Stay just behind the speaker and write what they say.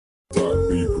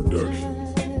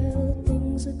Child,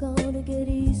 things are gonna get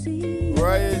easy.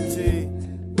 Royalty.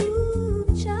 Ooh,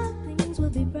 child, things will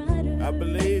be brighter. I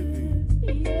believe you.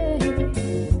 Yeah.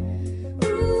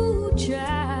 Ooh,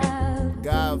 child.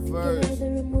 God first. Together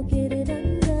and we'll get it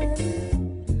undone.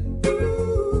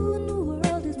 Ooh, and the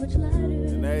world is much lighter.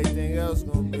 And everything else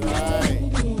gonna be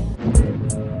alright.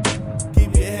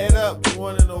 Keep your head up, you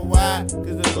wanna know why?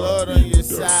 Cause the Lord on your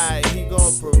side. He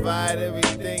gonna provide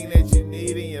everything that you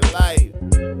need in your life.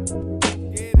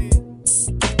 Get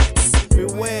it?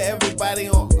 Beware everybody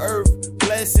on earth.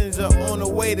 Blessings are on the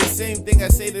way. The same thing I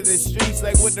say to the streets,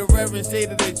 like what the reverend say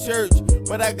to the church.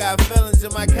 But I got felons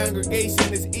in my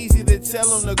congregation. It's easy to tell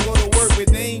them to go to work, but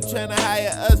they ain't trying to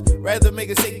hire us. Rather make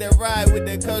us take that ride with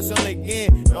that cuss on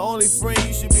again. The only friend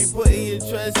you should be putting your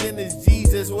trust in is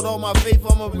Jesus. With all my faith,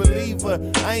 I'm a believer.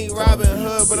 I ain't Robin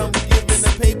Hood, but I'm giving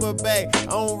the paper back.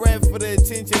 I don't rap for the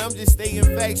attention, I'm just stating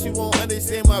facts. You won't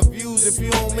understand my views if you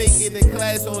don't make it to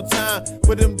class on time.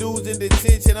 Put them dudes in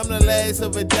detention. I'm the last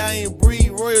of a dying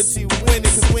breed. Royalty winning,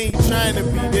 cause we ain't trying to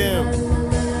be them.